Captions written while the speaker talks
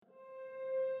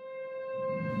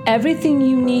Everything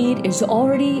you need is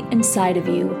already inside of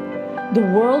you.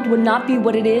 The world would not be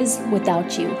what it is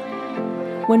without you.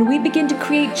 When we begin to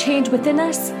create change within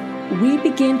us, we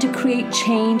begin to create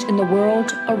change in the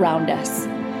world around us.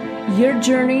 Your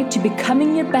journey to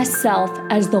becoming your best self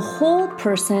as the whole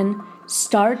person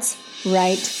starts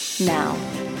right now.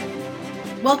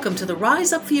 Welcome to the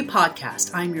Rise Up For You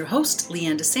podcast. I'm your host,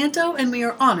 Leanne DeSanto, and we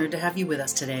are honored to have you with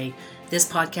us today. This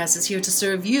podcast is here to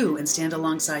serve you and stand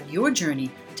alongside your journey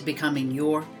to becoming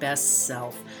your best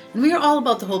self. And we are all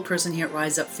about the whole person here at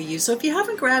Rise Up For You. So if you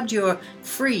haven't grabbed your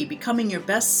free Becoming Your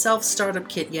Best Self Startup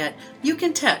Kit yet, you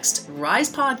can text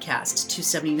RISE Podcast to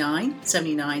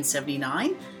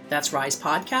 797979. That's RISE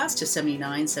Podcast to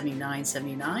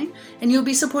 797979. And you'll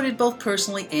be supported both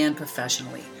personally and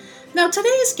professionally. Now,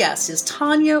 today's guest is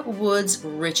Tanya Woods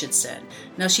Richardson.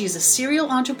 Now, she is a serial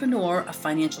entrepreneur, a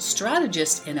financial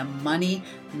strategist, and a money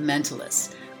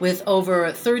mentalist. With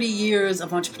over 30 years of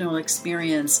entrepreneurial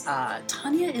experience,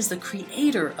 Tanya is the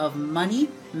creator of Money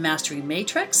Mastery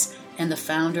Matrix and the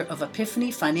founder of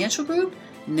Epiphany Financial Group,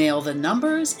 Nail the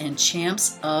Numbers, and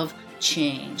Champs of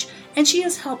Change. And she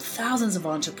has helped thousands of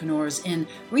entrepreneurs in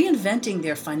reinventing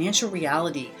their financial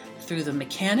reality through the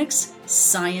mechanics,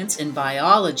 science, and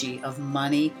biology of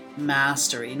money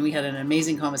mastery. And we had an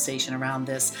amazing conversation around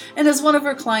this. And as one of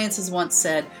her clients has once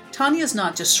said, Tanya is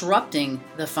not disrupting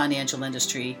the financial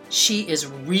industry, she is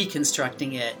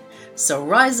reconstructing it. So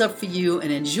rise up for you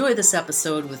and enjoy this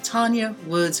episode with Tanya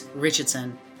Woods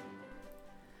Richardson.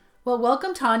 Well,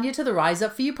 welcome, Tanya, to the Rise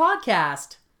Up For You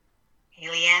podcast. Hey,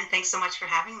 Leanne, thanks so much for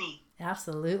having me.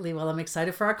 Absolutely. Well, I'm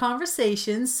excited for our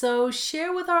conversation. So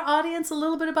share with our audience a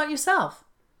little bit about yourself.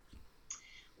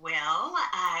 Well,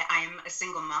 I'm a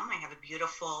single mom. I have a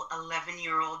beautiful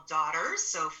 11-year-old daughter,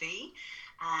 Sophie.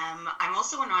 I'm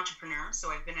also an entrepreneur.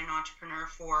 So I've been an entrepreneur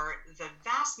for the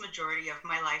vast majority of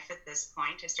my life at this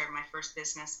point. I started my first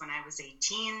business when I was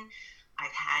 18.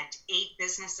 I've had 8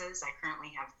 businesses. I currently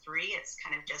have 3. It's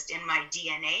kind of just in my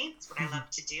DNA. It's what I love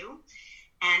to do.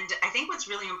 And I think what's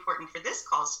really important for this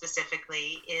call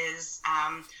specifically is,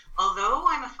 although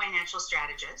I'm a financial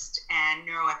strategist and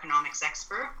neuroeconomics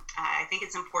expert, I think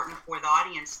it's important for the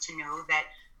audience to know that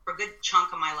for a good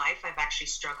chunk of my life, I've actually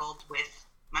struggled with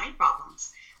money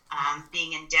problems.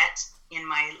 Being in debt in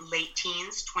my late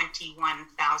teens,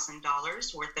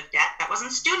 $21,000 worth of debt. That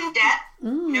wasn't student debt.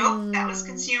 Nope, that was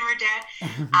consumer debt.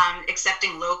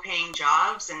 Accepting low-paying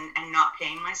jobs and not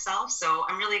paying myself. So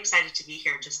I'm really excited to be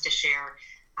here just to share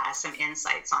some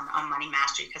insights on money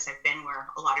mastery, because I've been where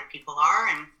a lot of people are,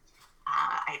 and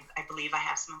I believe I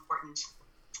have some important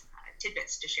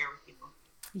tidbits to share with people.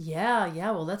 Yeah.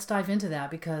 Well, let's dive into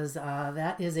that, because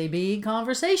that is a big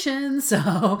conversation.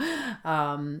 So,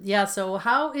 so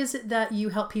how is it that you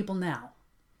help people now?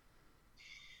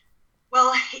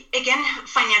 Well, again,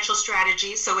 financial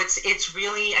strategy. So it's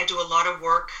really, I do a lot of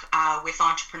work with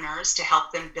entrepreneurs to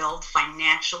help them build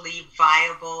financially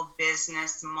viable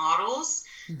business models.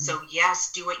 Mm-hmm. So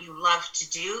yes, do what you love to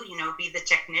do, be the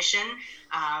technician,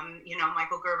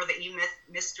 Michael Gerber, the E-Myth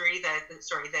mystery, the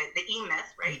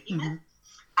E-Myth, right? Mm-hmm. E-Myth.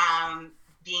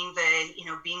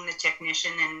 Being the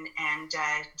technician and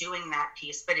doing that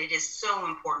piece, but it is so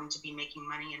important to be making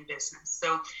money in business.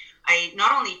 So I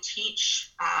not only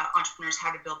teach entrepreneurs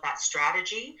how to build that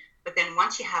strategy, but then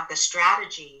once you have the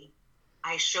strategy,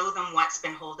 I show them what's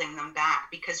been holding them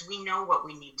back, because we know what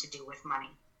we need to do with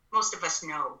money. Most of us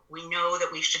know. We know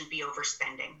that we shouldn't be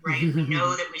overspending, right? We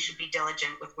know that we should be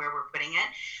diligent with where we're putting it,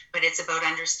 but it's about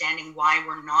understanding why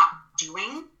we're not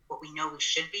doing what we know we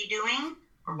should be doing,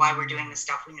 or why we're doing the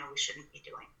stuff we know we shouldn't be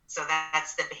doing. So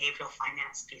that's the behavioral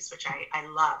finance piece, which I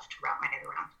love to wrap my head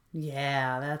around.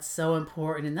 Yeah, that's so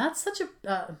important. And that's such a,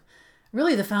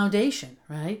 really the foundation,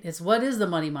 right? It's what is the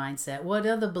money mindset? What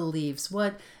are the beliefs?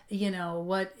 What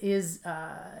is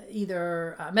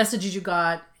either messages you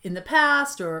got in the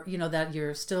past, or, that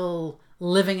you're still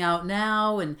living out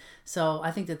now. And so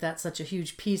I think that that's such a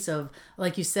huge piece of,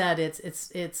 like you said, it's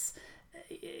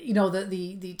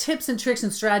the tips and tricks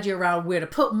and strategy around where to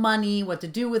put money, what to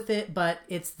do with it, but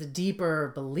it's the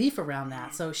deeper belief around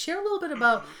that. So share a little bit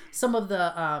about some of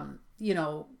the,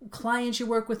 clients you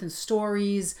work with and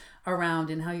stories around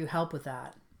and how you help with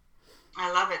that. I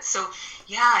love it. So,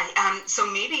 so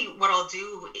maybe what I'll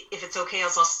do, if it's okay,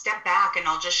 is I'll step back and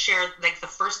I'll just share like the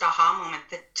first aha moment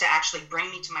to actually bring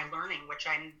me to my learning, which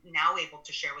I'm now able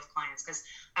to share with clients, because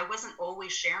I wasn't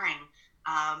always sharing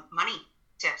money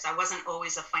tips. I wasn't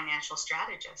always a financial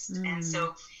strategist. And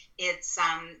so it's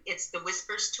the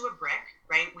whispers to a brick,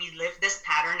 right? We live this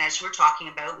pattern, as you were talking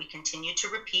about. We continue to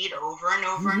repeat over and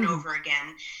over and over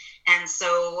again. And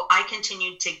so I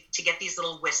continued to get these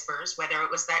little whispers, whether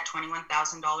it was that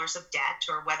 $21,000 of debt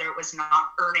or whether it was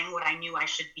not earning what I knew I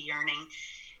should be earning.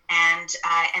 And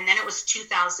then it was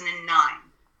 2009.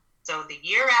 So the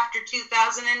year after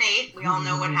 2008, we all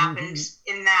know what happened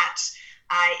in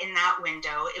that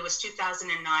window. It was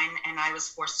 2009, and I was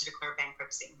forced to declare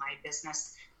bankruptcy. My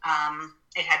business, I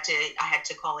had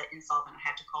to call it insolvent. I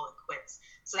had to call it quits.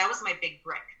 So that was my big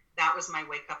brick. That was my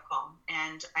wake-up call.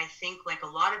 And I think, like a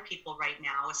lot of people right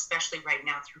now, especially right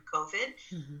now through COVID,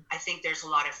 I think there's a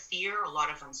lot of fear, a lot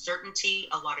of uncertainty,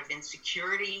 a lot of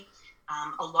insecurity,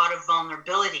 a lot of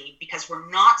vulnerability, because we're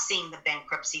not seeing the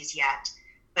bankruptcies yet.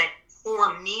 But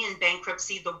for me in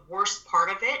bankruptcy, the worst part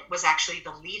of it was actually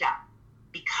the lead up,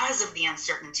 because of the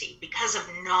uncertainty, because of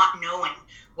not knowing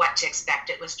what to expect.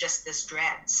 It was just this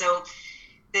dread. So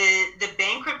the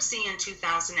bankruptcy in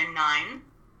 2009,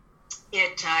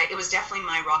 it was definitely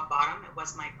my rock bottom. It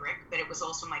was my brick, but it was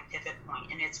also my pivot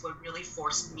point. And it's what really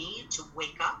forced me to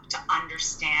wake up, to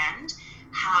understand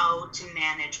how to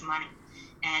manage money.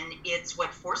 And it's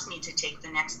what forced me to take the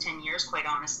next 10 years, quite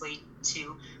honestly,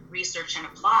 to research and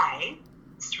apply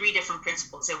 3 different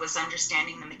principles. It was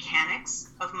understanding the mechanics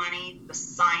of money, the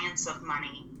science of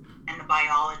money, and the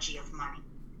biology of money.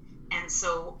 And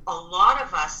so a lot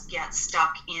of us get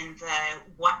stuck in the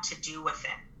what to do with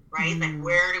it, right? Like,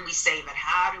 where do we save it?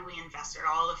 How do we invest it?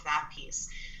 All of that piece.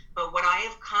 But what I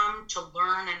have come to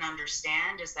learn and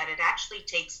understand is that it actually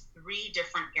takes 3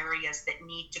 different areas that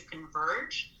need to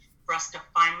converge for us to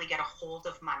finally get a hold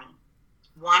of money.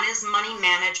 1 is money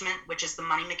management, which is the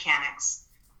money mechanics.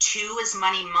 2 is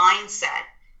money mindset.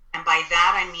 And by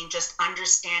that, I mean just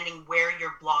understanding where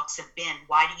your blocks have been.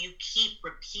 Why do you keep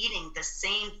repeating the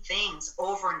same things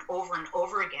over and over and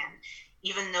over again,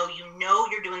 even though you know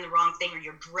you're doing the wrong thing or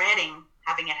you're dreading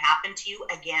having it happen to you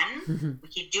again? We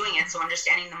keep doing it. So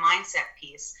understanding the mindset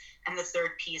piece. And the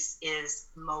 3rd piece is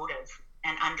motive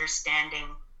and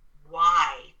understanding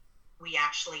why we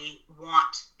actually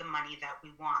want the money that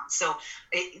we want. So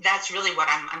that's really what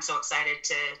I'm so excited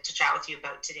to chat with you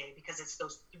about today, because it's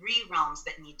those 3 realms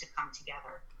that need to come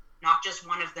together, not just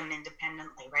one of them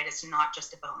independently, right? It's not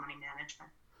just about money management.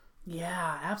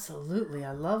 Yeah, absolutely.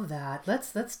 I love that.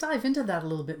 Let's dive into that a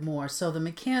little bit more. So the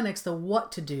mechanics, the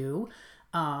what to do,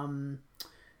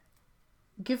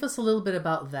 give us a little bit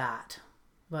about that,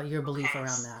 about your belief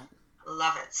around that.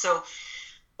 Love it. So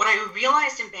what I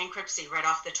realized in bankruptcy right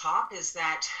off the top is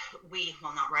that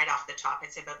not right off the top,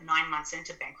 I'd say about 9 months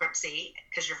into bankruptcy,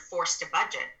 because you're forced to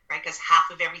budget, right? Because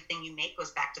half of everything you make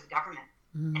goes back to the government.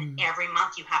 And every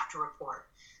month you have to report.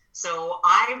 So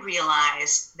I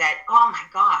realized that, oh my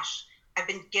gosh, I've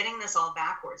been getting this all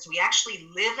backwards. We actually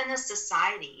live in a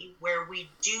society where we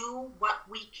do what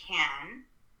we can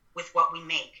with what we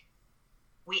make.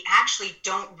 We actually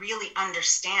don't really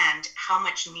understand how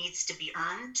much needs to be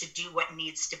earned to do what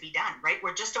needs to be done, right?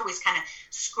 We're just always kind of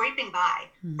scraping by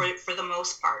for the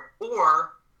most part.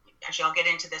 Or, actually, I'll get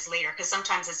into this later, because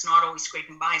sometimes it's not always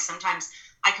scraping by. Sometimes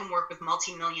I can work with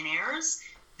multimillionaires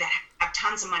that have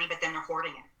tons of money, but then they're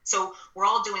hoarding it. So we're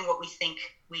all doing what we think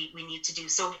we need to do.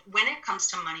 So when it comes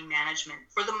to money management,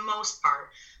 for the most part,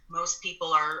 most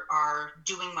people are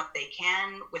doing what they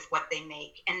can with what they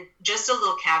make. And just a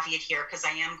little caveat here, because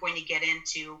I am going to get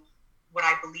into what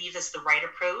I believe is the right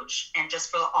approach. And just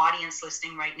for the audience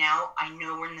listening right now, I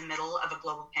know we're in the middle of a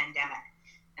global pandemic.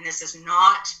 And this is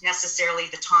not necessarily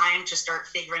the time to start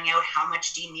figuring out how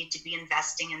much do you need to be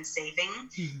investing and saving.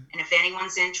 And if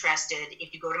anyone's interested,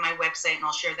 if you go to my website, and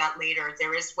I'll share that later,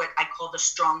 there is what I call the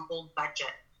stronghold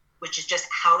budget, which is just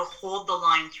how to hold the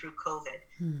line through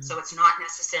COVID. So it's not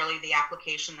necessarily the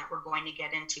application that we're going to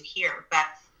get into here. But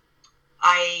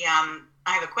I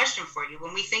have a question for you.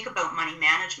 When we think about money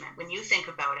management, when you think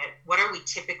about it, what are we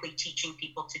typically teaching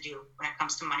people to do when it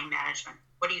comes to money management?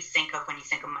 What do you think of when you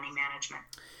think of money management?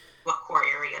 What core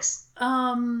areas?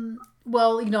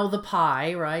 Well, the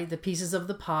pie, right? The pieces of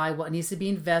the pie, what needs to be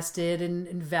invested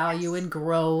in value and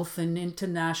growth and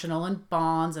international and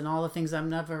bonds and all the things I'm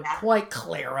never quite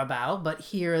clear about, but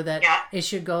hear that it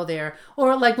should go there.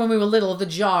 Or like when we were little, the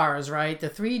jars, right? The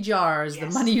 3 jars,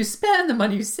 the money you spend, the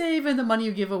money you save, and the money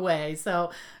you give away.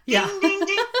 So, yeah. Ding, ding,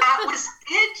 ding. That was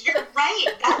it. You're right.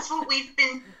 That's what we've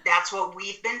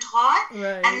been taught.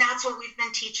 Right. And that's what we've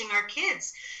been teaching our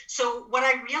kids. So what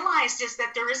I realized is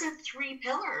that there isn't 3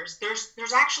 pillars.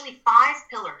 There's actually 5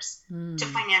 pillars to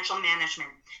financial management.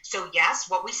 So yes,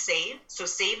 what we save. So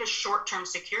save is short-term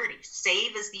security.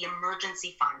 Save is the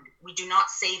emergency fund. We do not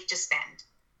save to spend.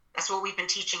 That's what we've been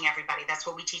teaching everybody. That's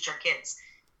what we teach our kids.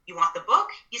 You want the book,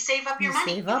 you save up your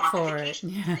money. Save up for it.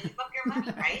 Yeah. Save up your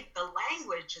money, right? The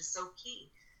language is so key.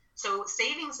 So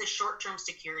savings is short-term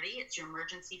security. It's your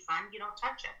emergency fund. You don't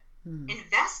touch it.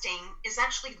 Investing is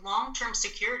actually long-term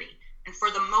security. And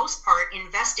for the most part,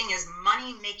 investing is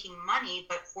money making money,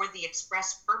 but for the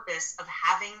express purpose of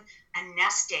having a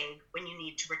nest egg when you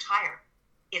need to retire.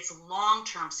 It's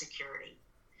long-term security.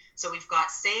 So we've got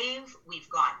save, we've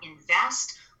got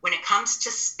invest. When it comes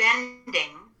to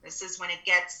spending, this is when it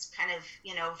gets kind of,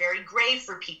 very gray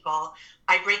for people.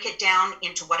 I break it down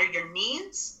into what are your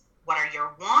needs, what are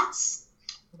your wants,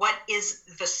 what is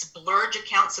the splurge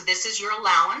account. So this is your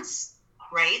allowance,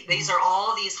 right? These are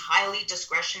all these highly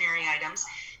discretionary items.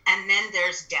 And then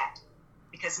there's debt,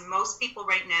 because most people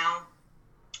right now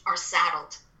are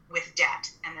saddled with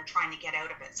debt and they're trying to get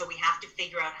out of it. So we have to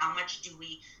figure out how much do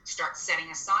we start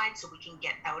setting aside so we can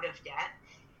get out of debt.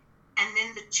 And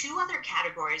then the two other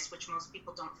categories, which most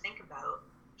people don't think about,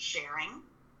 sharing.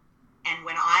 And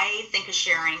when I think of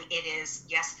sharing, it is,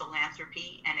 yes,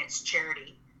 philanthropy and it's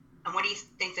charity. And what do you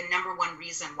think the number one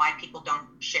reason why people don't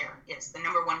share is? The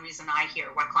number one reason I hear,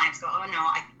 what clients go, oh, no,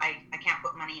 I can't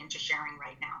put money into sharing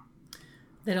right now.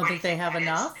 They don't think they have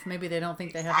enough? Maybe they don't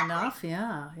think they have enough?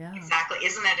 Yeah. Exactly.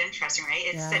 Isn't that interesting, right?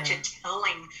 It's such a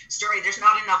telling story. There's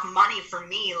not enough money for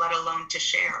me, let alone to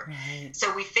share. Right.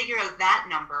 So we figure out that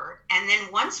number. And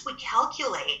then once we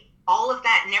calculate all of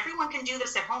that, and everyone can do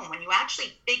this at home, when you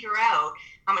actually figure out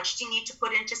how much do you need to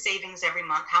put into savings every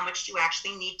month, how much do you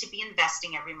actually need to be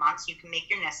investing every month so you can make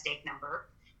your nest egg number,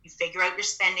 you figure out your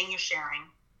spending, your sharing,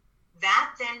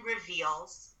 that then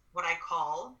reveals what I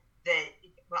call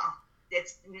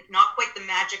it's not quite the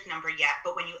magic number yet,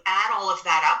 but when you add all of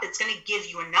that up, it's going to give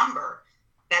you a number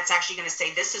that's actually going to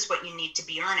say this is what you need to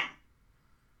be earning.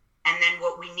 And then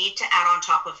what we need to add on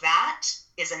top of that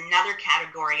is another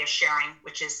category of sharing,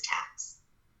 which is tax.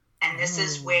 And this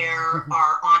is where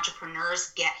our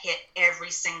entrepreneurs get hit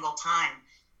every single time,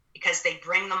 because they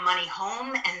bring the money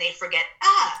home and they forget,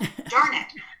 darn it,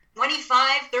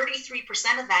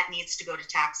 33% of that needs to go to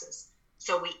taxes.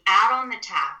 So we add on the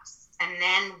tax, and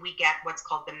then we get what's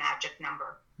called the magic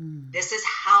number. This is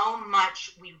how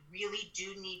much we really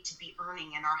do need to be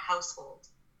earning in our household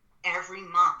every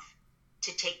month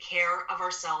to take care of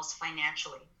ourselves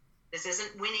financially. This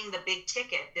isn't winning the big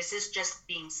ticket. This is just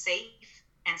being safe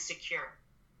and secure.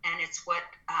 And it's what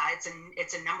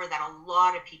it's a number that a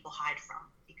lot of people hide from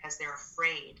because they're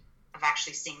afraid of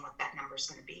actually seeing what that number is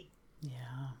going to be.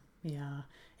 Yeah.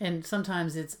 And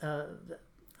sometimes it's a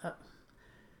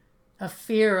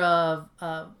fear of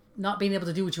not being able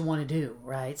to do what you want to do,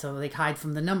 right? So they hide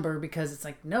from the number because it's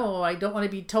like, no, I don't want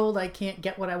to be told I can't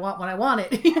get what I want when I want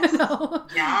it.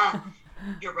 Yeah,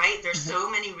 you're right. There's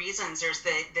so many reasons. There's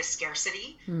the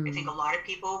scarcity. I think a lot of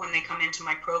people, when they come into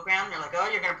my program, they're like, oh,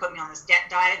 you're going to put me on this debt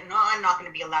diet. No, I'm not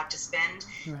going to be allowed to spend.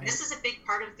 Right. This is a big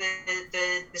part of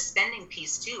the spending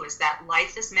piece too, is that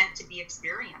life is meant to be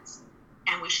experienced,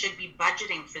 and we should be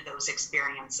budgeting for those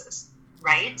experiences.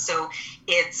 Right. So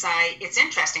it's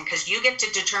interesting because you get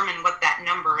to determine what that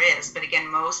number is. But again,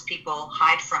 most people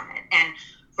hide from it. And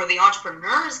for the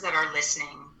entrepreneurs that are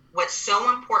listening, what's so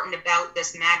important about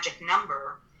this magic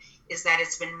number is that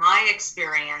it's been my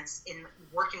experience in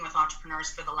working with entrepreneurs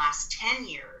for the last 10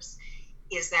 years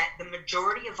is that the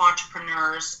majority of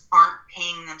entrepreneurs aren't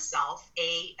paying themselves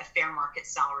a fair market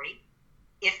salary.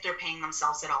 If they're paying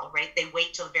themselves at all, right? They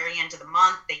wait till the very end of the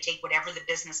month. They take whatever the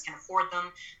business can afford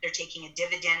them. They're taking a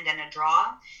dividend and a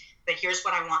draw. But here's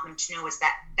what I want them to know is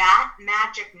that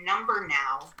magic number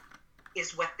now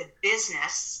is what the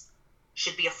business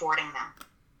should be affording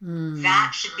them.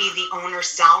 That should be the owner's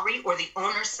salary or the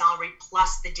owner's salary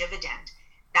plus the dividend.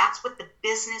 That's what the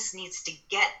business needs to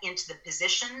get into the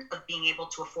position of being able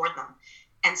to afford them.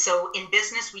 And so in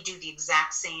business, we do the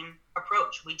exact same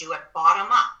approach. We do it bottom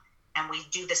up. And we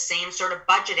do the same sort of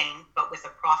budgeting, but with a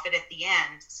profit at the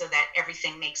end so that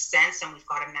everything makes sense and we've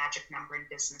got a magic number in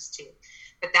business too.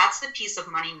 But that's the piece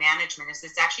of money management is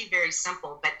it's actually very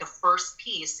simple. But the first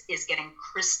piece is getting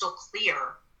crystal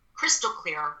clear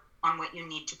on what you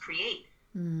need to create.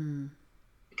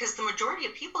 Because the majority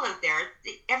of people out there,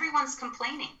 everyone's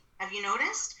complaining. Have you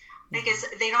noticed? Because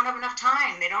they don't have enough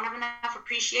time. They don't have enough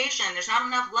appreciation. There's not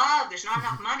enough love. There's not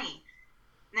enough money.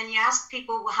 And then you ask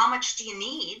people, well, how much do you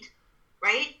need?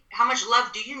 Right? How much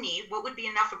love do you need? What would be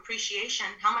enough appreciation?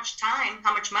 How much time?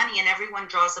 How much money? And everyone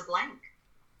draws a blank.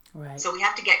 Right. So we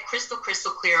have to get crystal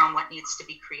clear on what needs to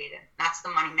be created. That's the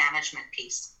money management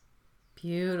piece.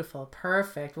 Beautiful.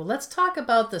 Perfect. Well, let's talk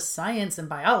about the science and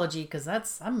biology, because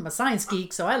I'm a science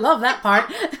geek, so I love that part.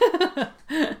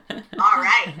 All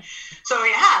right. So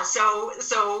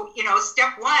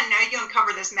step one, now you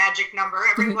uncover this magic number.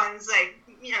 Everyone's like,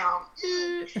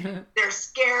 they're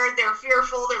scared, they're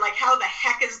fearful, they're like, how the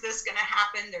heck is this going to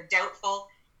happen? They're doubtful.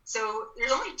 So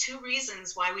there's only two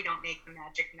reasons why we don't make the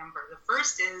magic number. The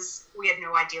first is we had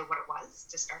no idea what it was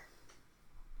to start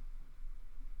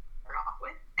off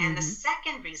with. And the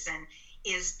second reason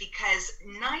is because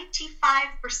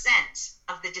 95%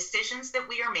 of the decisions that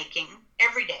we are making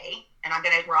every day, and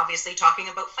we're obviously talking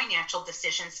about financial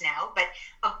decisions now, but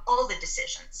of all the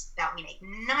decisions that we make,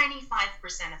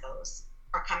 95% of those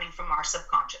are coming from our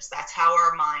subconscious. That's how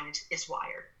our mind is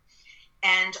wired.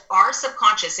 And our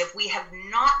subconscious, if we have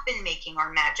not been making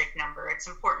our magic number, it's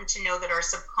important to know that our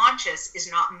subconscious is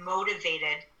not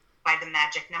motivated by the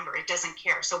magic number. It doesn't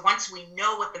care. So once we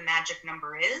know what the magic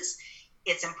number is,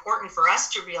 it's important for us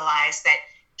to realize that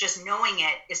just knowing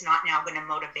it is not now going to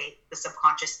motivate the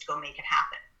subconscious to go make it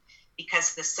happen,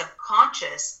 because the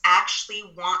subconscious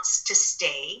actually wants to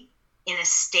stay in a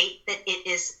state that it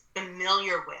is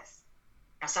familiar with.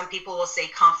 Now, some people will say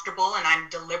comfortable, and I'm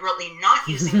deliberately not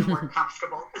using the word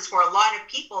comfortable, because for a lot of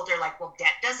people, they're like, well,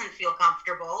 debt doesn't feel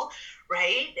comfortable,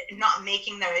 right? Not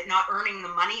earning the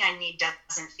money I need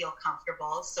doesn't feel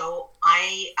comfortable. So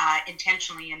I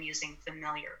intentionally am using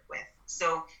familiar with.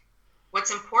 So what's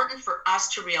important for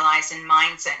us to realize in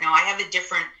mindset, now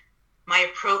my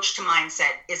approach to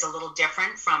mindset is a little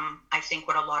different from, I think,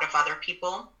 what a lot of other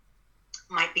people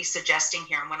might be suggesting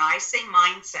here. And when I say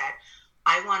mindset,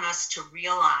 I want us to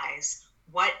realize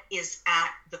what is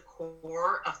at the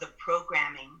core of the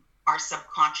programming our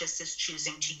subconscious is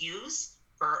choosing to use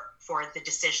for the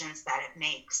decisions that it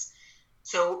makes.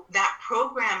 So that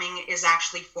programming is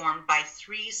actually formed by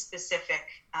three specific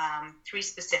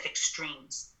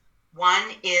streams. One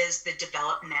is the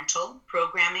developmental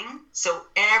programming. So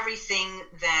everything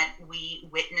that we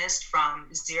witnessed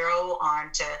from 0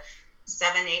 on to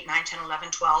 7, 8, 9, 10, 11,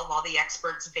 12, all the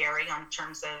experts vary in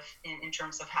terms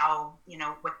of how,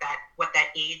 what that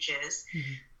age is.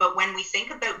 Mm-hmm. But when we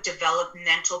think about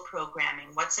developmental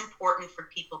programming, what's important for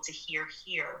people to hear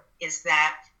here is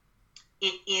that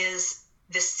it is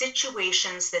the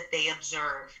situations that they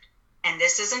observed. And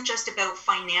this isn't just about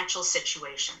financial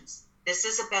situations. This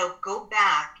is about go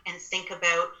back and think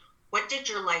about, what did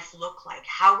your life look like?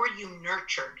 How were you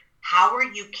nurtured? How are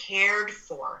you cared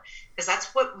for? Because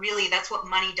that's what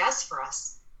money does for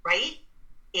us, right?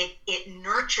 It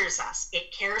nurtures us,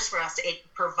 it cares for us, it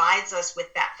provides us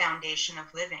with that foundation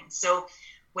of living. So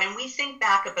when we think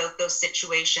back about those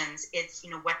situations, it's,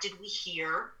 what did we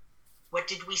hear? What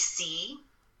did we see?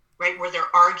 Right? Were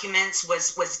there arguments?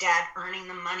 Was dad earning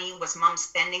the money? Was mom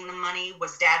spending the money?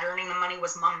 Was dad earning the money?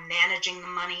 Was mom managing the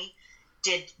money?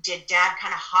 Did dad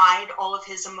kind of hide all of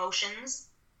his emotions?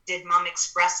 Did mom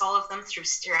express all of them through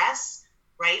stress,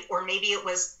 right? Or maybe it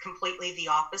was completely the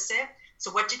opposite. So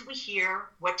what did we hear?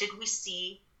 What did we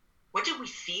see? What did we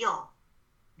feel,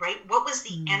 right? What was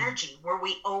the energy? Were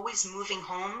we always moving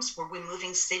homes? Were we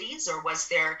moving cities? Or was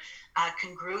there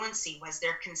congruency? Was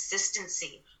there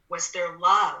consistency? Was there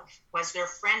love? Was there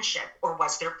friendship? Or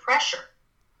was there pressure?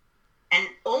 And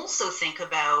also think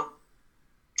about,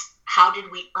 how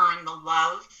did we earn the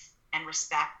love and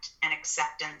respect and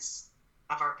acceptance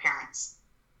of our parents?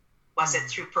 Was it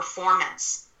through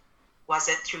performance? Was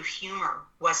it through humor?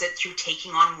 Was it through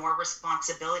taking on more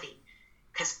responsibility?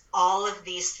 Because all of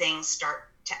these things start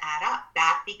to add up.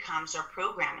 That becomes our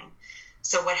programming.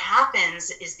 So what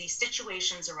happens is these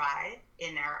situations arise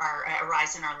in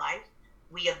our life.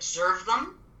 We observe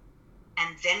them,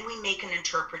 and then we make an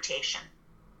interpretation.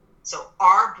 So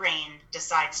our brain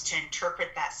decides to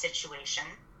interpret that situation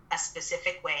a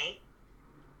specific way.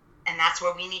 And that's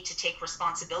where we need to take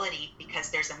responsibility, because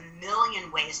there's a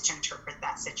million ways to interpret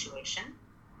that situation.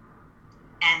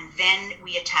 And then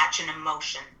we attach an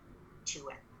emotion to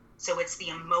it. So it's the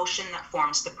emotion that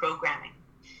forms the programming.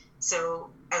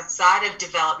 So outside of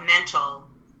developmental,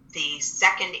 the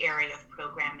second area of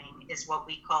programming is what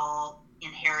we call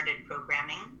inherited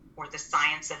programming, or the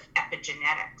science of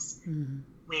epigenetics,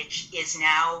 which is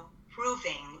now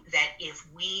proving that if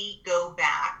we go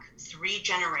back 3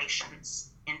 generations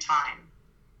in time,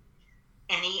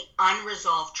 any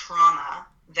unresolved trauma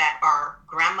that our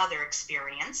grandmother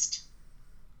experienced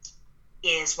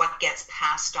is what gets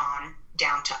passed on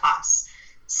down to us.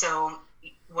 So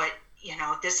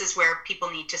this is where people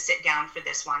need to sit down for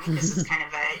this one, because it's kind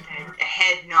of a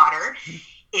head nodder,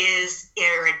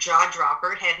 or a jaw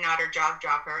dropper, head nodder, jaw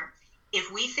dropper. If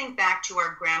we think back to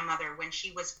our grandmother when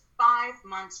she was 5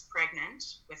 months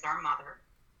pregnant with our mother,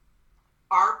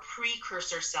 our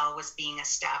precursor cell was being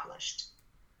established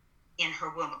in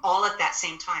her womb, all at that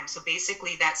same time. So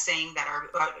basically that's saying that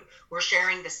we're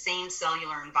sharing the same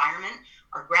cellular environment.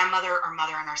 Our grandmother, our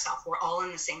mother, and ourselves, we're all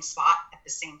in the same spot at the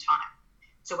same time.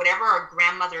 So whatever our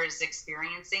grandmother is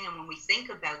experiencing, and when we think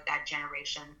about that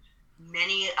generation,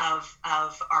 many of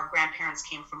our grandparents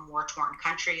came from war-torn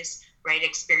countries, right?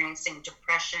 Experiencing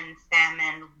depression,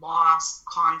 famine, loss,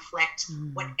 conflict,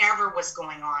 whatever was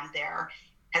going on there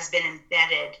has been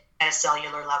embedded at a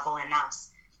cellular level in us.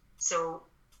 So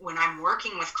when I'm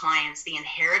working with clients, the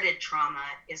inherited trauma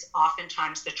is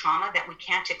oftentimes the trauma that we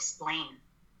can't explain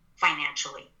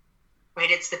financially, right?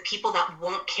 It's the people that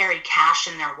won't carry cash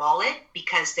in their wallet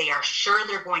because they are sure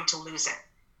they're going to lose it.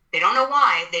 They don't know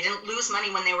why. They didn't lose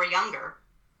money when they were younger,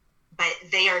 but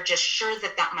they are just sure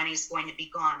that that money is going to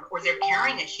be gone, or they're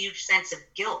carrying a huge sense of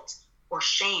guilt or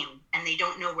shame, and they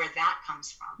don't know where that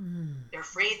comes from. They're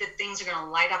afraid that things are going to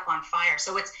light up on fire.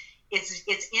 So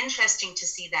it's interesting to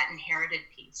see that inherited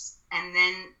piece. And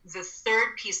then the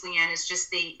third piece, Leanne, is just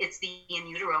the in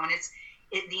utero, and it's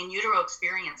the in utero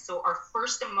experience. So our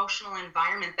first emotional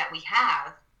environment that we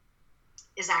have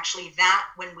is actually that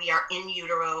when we are in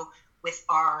utero with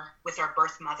our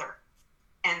birth mother.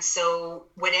 And so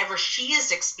whatever she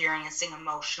is experiencing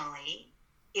emotionally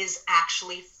is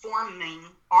actually forming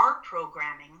our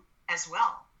programming as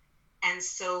well. And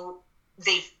so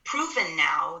they've proven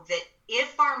now that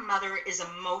if our mother is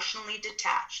emotionally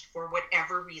detached for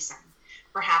whatever reason,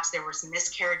 perhaps there was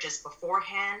miscarriages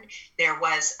beforehand, there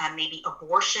was maybe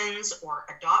abortions or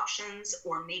adoptions,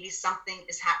 or maybe something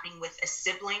is happening with a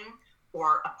sibling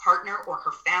or a partner or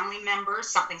her family member,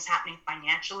 something's happening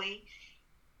financially.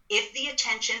 If the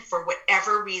attention for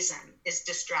whatever reason is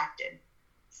distracted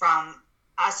from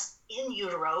us in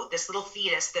utero, this little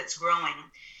fetus that's growing,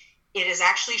 it is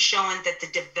actually shown that the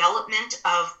development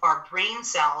of our brain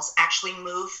cells actually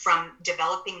move from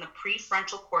developing the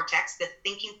prefrontal cortex, the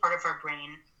thinking part of our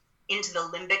brain, into the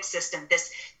limbic system,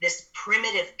 this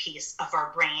primitive piece of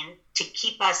our brain to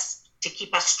keep us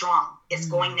strong. It's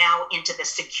going now into the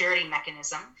security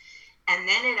mechanism. And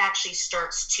then it actually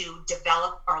starts to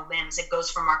develop our limbs. It goes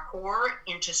from our core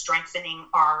into strengthening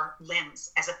our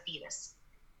limbs as a fetus.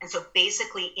 And so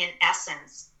basically, in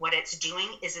essence, what it's doing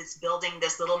is it's building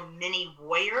this little mini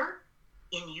warrior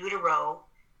in utero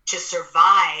to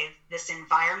survive this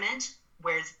environment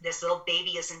where this little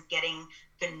baby isn't getting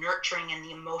the nurturing and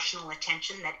the emotional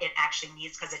attention that it actually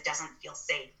needs because it doesn't feel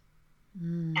safe.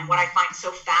 And what I find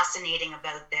so fascinating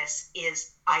about this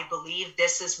is I believe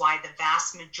this is why the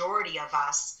vast majority of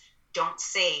us don't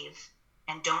save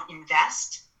and don't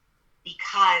invest,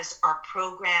 because our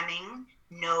programming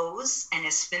knows and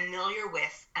is familiar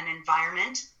with an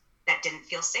environment that didn't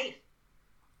feel safe.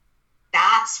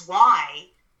 That's why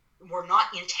we're not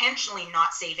intentionally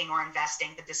not saving or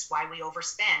investing, but this is why we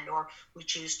overspend, or we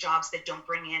choose jobs that don't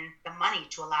bring in the money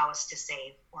to allow us to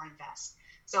save or invest.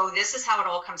 So this is how it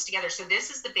all comes together. So this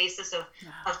is the basis of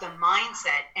the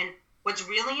mindset. And what's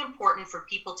really important for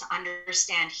people to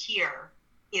understand here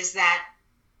is that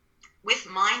with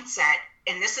mindset,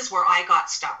 and this is where I got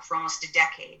stuck for almost a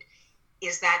decade,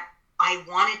 is that I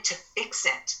wanted to fix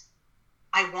it.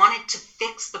 I wanted to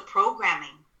fix the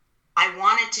programming. I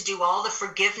wanted to do all the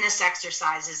forgiveness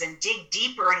exercises and dig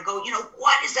deeper and go,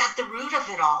 what is at the root of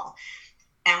it all?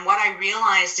 And what I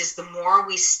realized is the more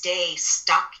we stay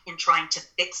stuck in trying to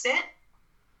fix it,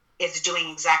 it's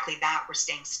doing exactly that. We're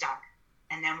staying stuck.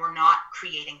 And then we're not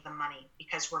creating the money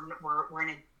because we're in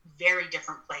a very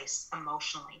different place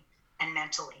emotionally and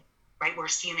mentally, right? We're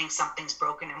assuming something's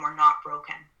broken and we're not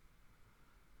broken.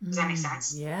 Does that make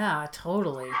sense? Yeah,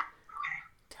 totally.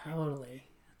 Totally.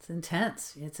 It's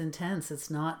intense.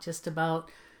 It's not just about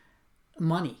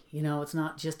money, it's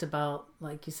not just about,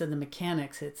 like you said, the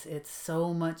mechanics. It's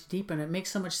so much deeper, and it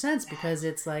makes so much sense because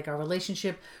it's like our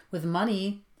relationship with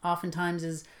money oftentimes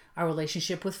is our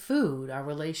relationship with food, our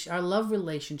love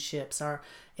relationships,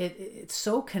 it's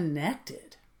so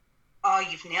connected. Oh,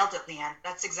 you've nailed it, Leanne.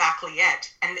 That's exactly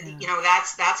it. And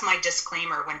that's my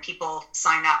disclaimer when people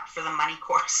sign up for the money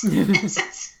course.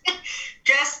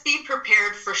 Just be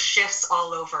prepared for shifts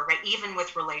all over, right? Even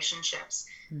with relationships.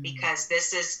 Because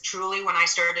this is truly, when I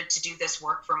started to do this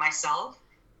work for myself,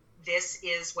 this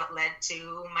is what led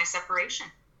to my separation.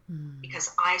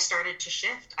 Because I started to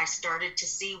shift. I started to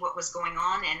see what was going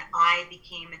on, and I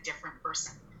became a different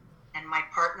person. And my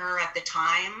partner at the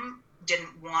time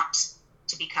didn't want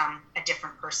to become a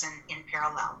different person in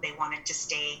parallel. They wanted to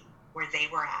stay where they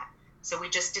were at. So we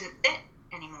just didn't fit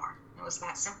anymore. It was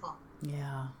that simple.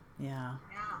 Yeah.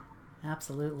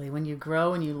 Absolutely. When you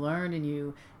grow and you learn and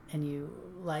you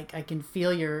like, I can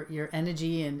feel your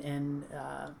energy and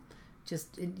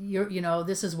just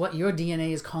this is what your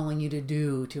DNA is calling you to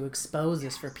do, to expose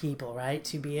this for people, right?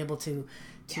 To be able to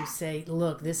say,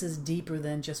 look, this is deeper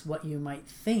than just what you might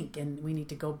think, and we need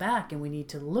to go back and we need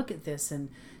to look at this and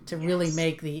to really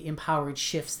make the empowered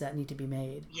shifts that need to be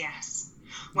made. Yes.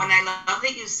 When I love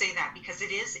that you say that, because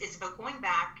it's about going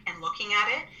back and looking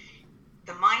at it.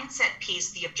 The mindset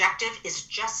piece, the objective is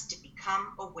just to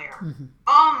become aware. Mm-hmm.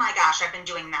 Oh my gosh, I've been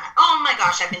doing that. Oh my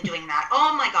gosh, I've been doing that.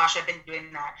 Oh my gosh, I've been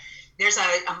doing that. There's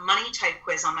a money type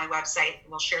quiz on my website.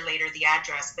 We'll share later the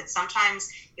address, but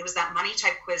sometimes it was that money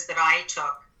type quiz that I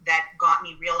took that got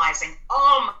me realizing,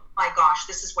 oh my gosh,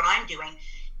 this is what I'm doing.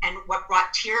 And what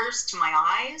brought tears to my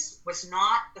eyes was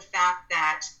not the fact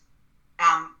that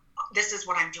this is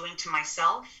what I'm doing to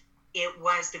myself. It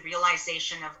was the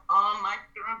realization of, oh my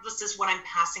God, this is what I'm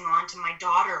passing on to my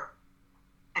daughter.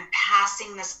 I'm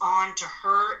passing this on to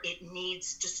her. It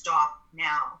needs to stop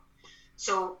now.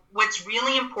 So what's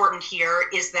really important here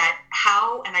is that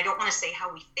how, and I don't want to say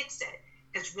how we fix it,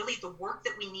 because really the work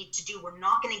that we need to do, we're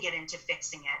not going to get into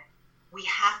fixing it. We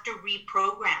have to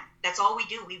reprogram. That's all we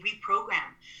do. We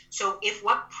reprogram. So if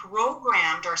what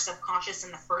programmed our subconscious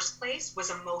in the first place was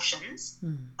emotions,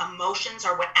 emotions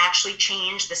are what actually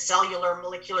change the cellular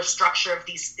molecular structure of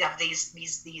the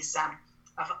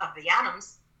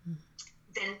atoms,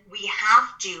 then we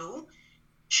have to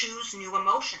choose new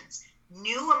emotions.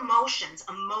 New emotions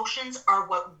are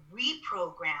what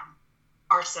reprogram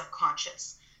our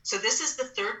subconscious. So this is the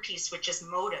third piece, which is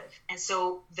motive. And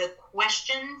so the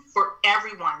question for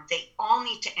everyone, they all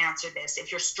need to answer this.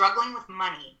 If you're struggling with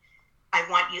money, I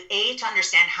want you, to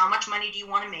understand how much money do you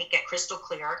want to make, get crystal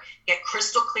clear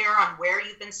on where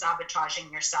you've been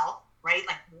sabotaging yourself, right?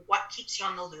 Like what keeps you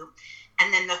on the loop.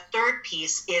 And then the third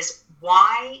piece is,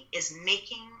 why is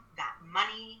making that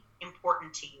money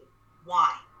important to you?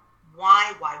 Why?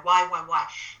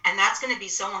 And that's going to be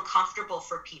so uncomfortable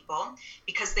for people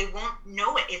because they won't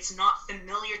know it. It's not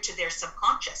familiar to their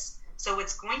subconscious. So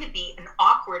it's going to be an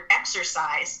awkward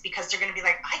exercise because they're going to be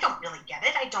like, I don't really get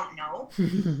it. I don't know.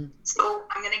 So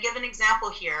I'm going to give an example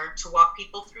here to walk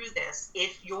people through this.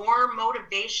 If your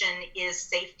motivation is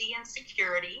safety and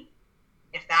security,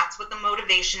 if that's what the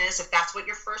motivation is, if that's what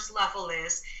your first level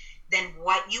is, then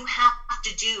what you have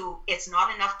to do, it's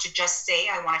not enough to just say,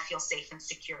 I want to feel safe and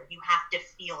secure. You have to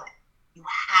feel it. You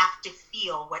have to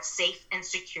feel what safe and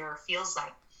secure feels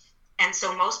like. And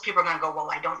so most people are going to go, well,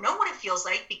 I don't know what it feels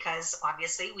like because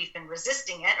obviously we've been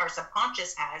resisting it. Our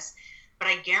subconscious has. But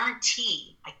I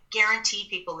guarantee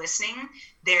people listening,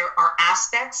 there are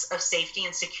aspects of safety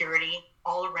and security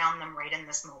all around them right in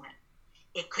this moment.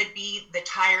 It could be the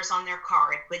tires on their car.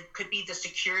 It could be the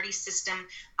security system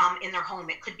in their home.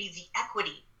 It could be the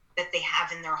equity that they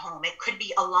have in their home. It could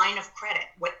be a line of credit.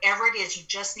 Whatever it is, you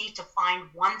just need to find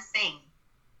one thing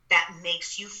that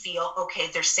makes you feel, okay,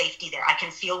 there's safety there. I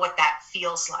can feel what that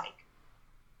feels like.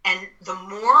 And the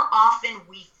more often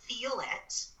we feel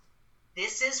it,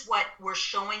 this is what we're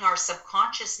showing our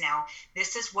subconscious now.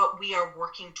 This is what we are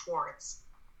working towards.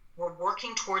 We're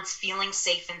working towards feeling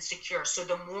safe and secure. So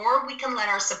the more we can let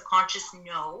our subconscious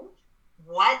know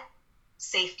what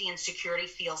safety and security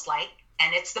feels like,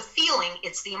 and it's the feeling,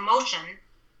 it's the emotion,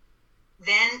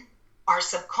 then our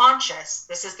subconscious,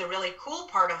 this is the really cool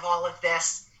part of all of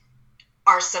this,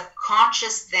 our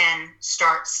subconscious then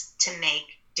starts to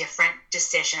make different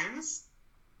decisions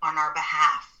on our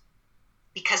behalf.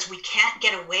 Because we can't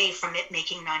get away from it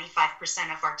making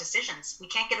 95% of our decisions. We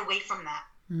can't get away from that.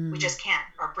 We just can't.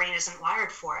 Our brain isn't wired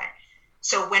for it.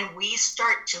 So when we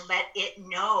start to let it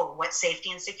know what safety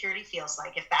and security feels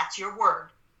like, if that's your word,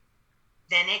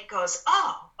 then it goes,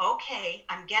 oh, okay,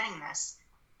 I'm getting this.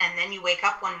 And then you wake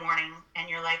up one morning and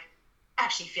you're like, I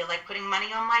actually feel like putting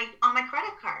money on my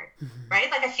credit card, right?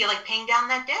 Like I feel like paying down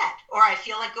that debt, or I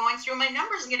feel like going through my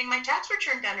numbers and getting my tax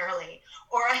return done early,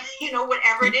 or,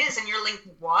 whatever it is. And you're like,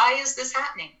 why is this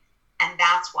happening? And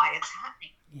that's why it's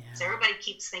happening. Yeah. So everybody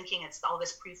keeps thinking it's all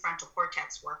this prefrontal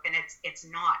cortex work, and it's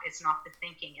not. It's not the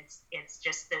thinking. It's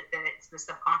just it's the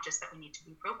subconscious that we need to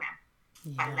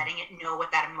reprogram by letting it know what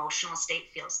that emotional state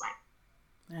feels like.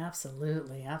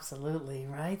 Absolutely,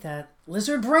 right? That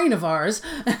lizard brain of ours.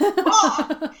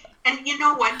 And you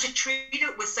know what? To treat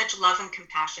it with such love and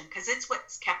compassion, because it's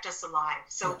what's kept us alive.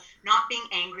 So not being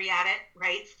angry at it,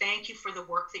 right? Thank you for the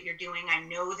work that you're doing. I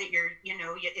know that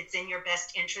it's in your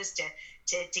best interest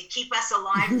to keep us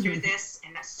alive through this.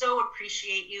 And I so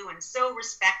appreciate you and so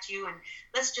respect you. And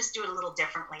let's just do it a little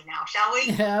differently now, shall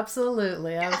we?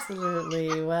 Absolutely.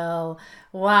 Well,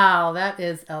 wow, that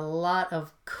is a lot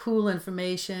of cool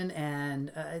information.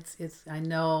 And I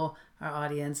know our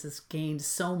audience has gained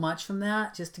so much from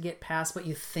that, just to get past what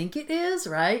you think it is,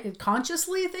 right? And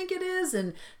consciously think it is,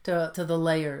 and to the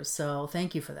layers. So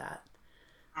thank you for that.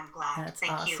 I'm glad. That's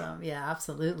Thank awesome. you. Yeah,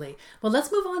 absolutely. Well,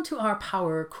 let's move on to our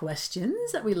power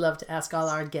questions that we love to ask all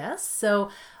our guests.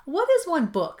 So what is one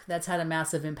book that's had a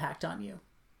massive impact on you?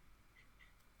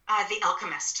 The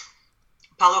Alchemist,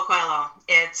 Paulo Coelho.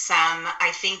 It's,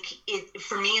 I think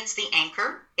for me, it's the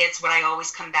anchor. It's what I always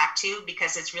come back to,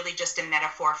 because it's really just a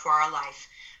metaphor for our life,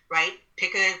 right?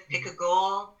 Pick a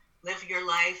goal, live your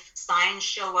life, signs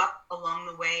show up along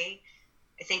the way.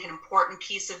 I think an important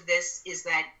piece of this is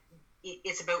that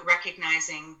it's about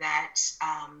recognizing that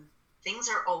things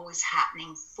are always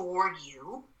happening for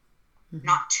you,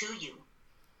 not to you,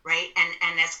 right?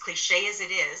 And as cliche as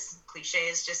it is, cliche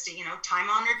is just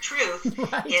time-honored truth.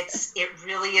 Right. It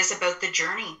really is about the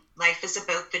journey. Life is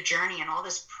about the journey, and all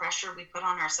this pressure we put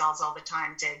on ourselves all the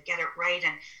time to get it right,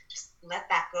 and just let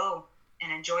that go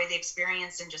and enjoy the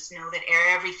experience, and just know that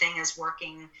everything is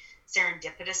working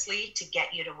serendipitously to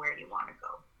get you to where you want to go.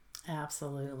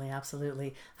 Absolutely,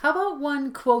 absolutely. How about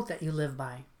one quote that you live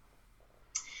by?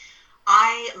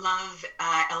 I love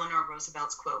Eleanor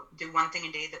Roosevelt's quote, "Do one thing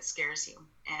a day that scares you."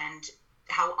 And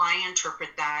how I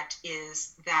interpret that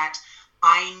is that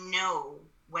I know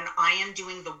when I am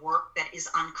doing the work that is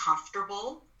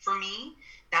uncomfortable for me,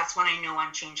 that's when I know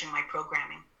I'm changing my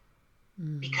programming.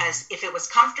 Because if it was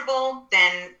comfortable,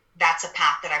 then that's a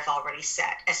path that I've already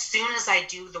set. As soon as I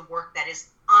do the work that is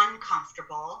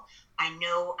uncomfortable, I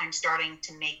know I'm starting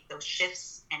to make those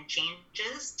shifts and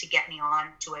changes to get me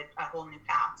on to a whole new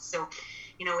path. So,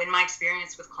 in my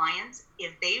experience with clients,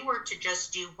 if they were to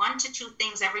just do 1 to 2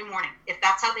 things every morning, if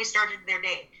that's how they started their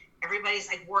day, everybody's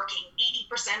like working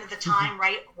 80% of the time,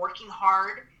 right? Working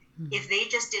hard. If they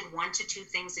just did 1 to 2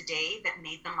 things a day that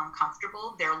made them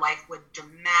uncomfortable, their life would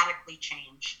dramatically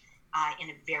change in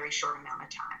a very short amount of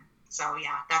time. So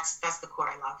yeah, that's the quote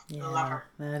I love. Yeah, I love her.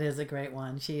 That is a great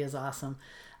one. She is awesome.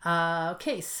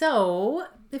 Okay, so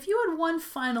if you had one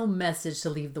final message to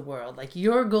leave the world, like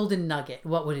your golden nugget,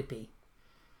 what would it be?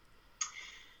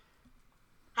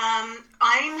 I'm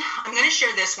going to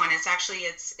share this one. It's actually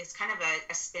it's kind of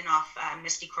a spin-off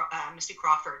Misty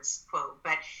Crawford's quote,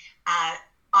 but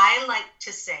I like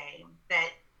to say that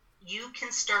you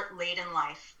can start late in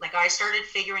life. Like I started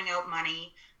figuring out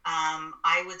money.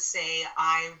 I would say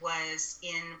I was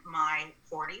in my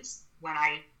 40s when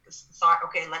I thought,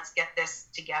 okay, let's get this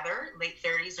together, late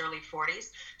 30s, early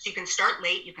 40s. So you can start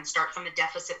late. You can start from a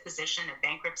deficit position, a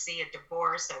bankruptcy, a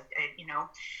divorce,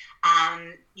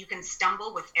 you can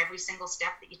stumble with every single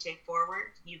step that you take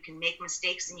forward. You can make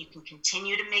mistakes, and you can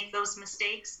continue to make those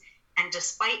mistakes. And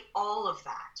despite all of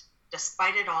that,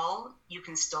 despite it all, you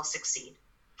can still succeed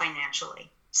financially.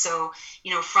 So,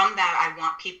 from that, I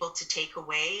want people to take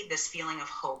away this feeling of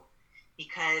hope,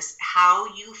 because how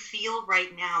you feel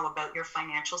right now about your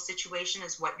financial situation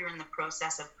is what you're in the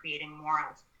process of creating more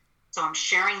of. So I'm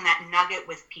sharing that nugget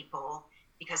with people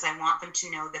because I want them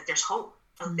to know that there's hope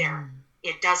out there.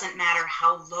 It doesn't matter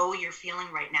how low you're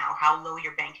feeling right now, how low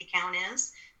your bank account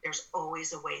is, there's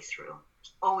always a way through.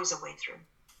 There's always a way through.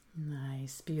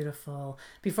 Nice, beautiful.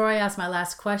 Before I ask my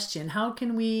last question, how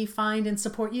can we find and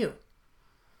support you?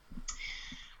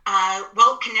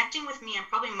 Well, connecting with me, I'm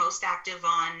probably most active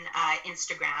on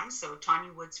Instagram. So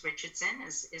Tanya Woods Richardson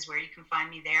is where you can find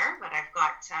me there. But I've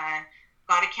got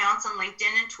accounts on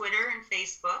LinkedIn and Twitter and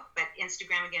Facebook. But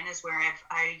Instagram, again, is where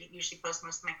I usually post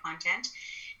most of my content.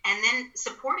 And then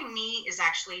supporting me is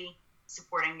actually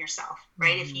supporting yourself,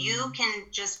 right? If you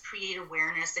can just create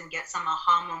awareness and get some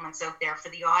aha moments out there for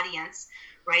the audience,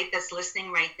 right, that's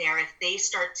listening right there, if they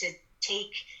start to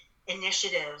take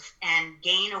initiative and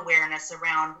gain awareness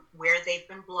around where they've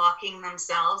been blocking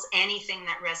themselves, anything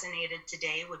that resonated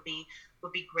today would be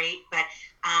great. But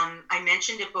I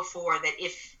mentioned it before that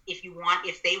if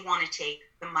they want to take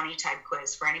the Money Type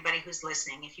quiz, for anybody who's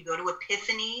listening, if you go to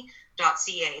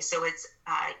epiphany.ca, so it's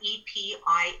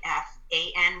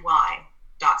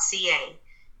EPIFANY.ca,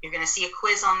 you're going to see a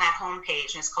quiz on that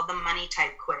homepage, and it's called the Money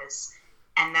Type quiz.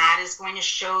 And that is going to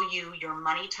show you your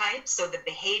money type, so the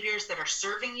behaviors that are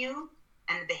serving you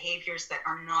and the behaviors that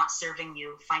are not serving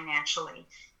you financially.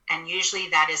 And usually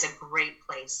that is a great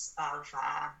place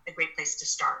to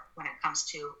start when it comes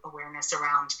to awareness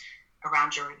around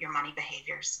your money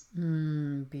behaviors.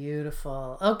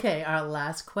 Beautiful. Okay, our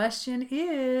last question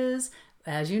is,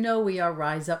 as you know, we are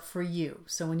Rise Up for You.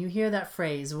 So when you hear that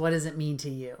phrase, what does it mean to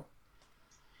you?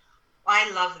 I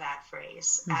love that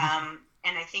phrase.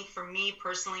 And I think for me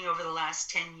personally, over the last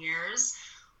 10 years,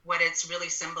 what it's really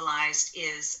symbolized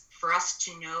is for us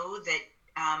to know that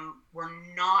we're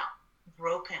not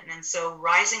broken. And so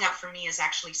rising up for me is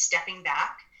actually stepping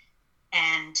back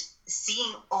and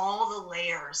seeing all the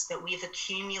layers that we've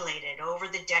accumulated over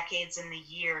the decades and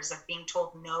the years of being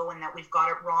told no and that we've got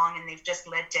it wrong, and they've just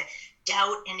led to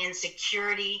doubt and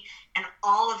insecurity. And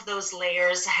all of those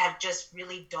layers have just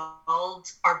really dulled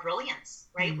our brilliance,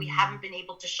 right? We haven't been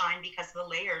able to shine because of the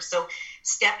layers. So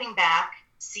stepping back,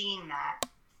 seeing that,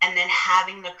 and then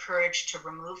having the courage to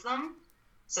remove them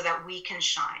so that we can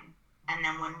shine. And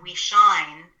then when we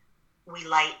shine, we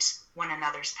light one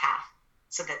another's path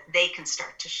so that they can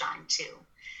start to shine too.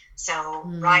 So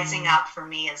rising up for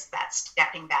me is that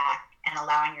stepping back and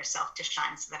allowing yourself to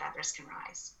shine so that others can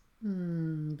rise.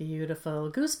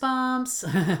 Beautiful.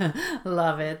 Goosebumps.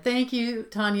 Love it. Thank you,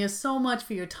 Tanya, so much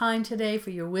for your time today, for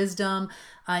your wisdom.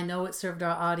 I know it served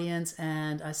our audience,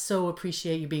 and I so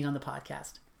appreciate you being on the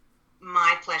podcast.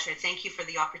 My pleasure. Thank you for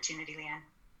the opportunity, Leanne.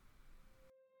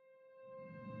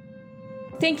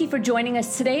 Thank you for joining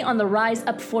us today on the Rise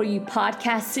Up For You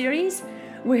podcast series.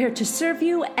 We're here to serve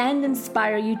you and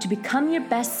inspire you to become your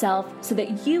best self so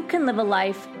that you can live a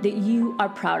life that you are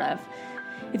proud of.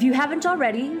 If you haven't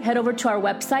already, head over to our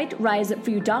website,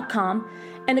 riseupforyou.com,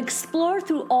 and explore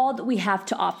through all that we have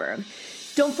to offer.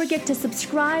 Don't forget to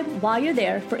subscribe while you're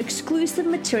there for exclusive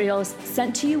materials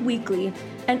sent to you weekly,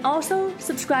 and also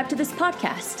subscribe to this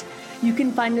podcast. You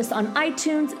can find us on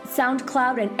iTunes,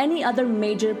 SoundCloud, and any other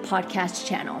major podcast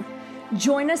channel.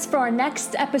 Join us for our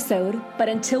next episode, but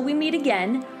until we meet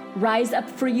again, rise up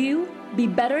for you, be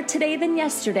better today than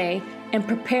yesterday, and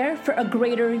prepare for a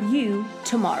greater you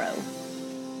tomorrow.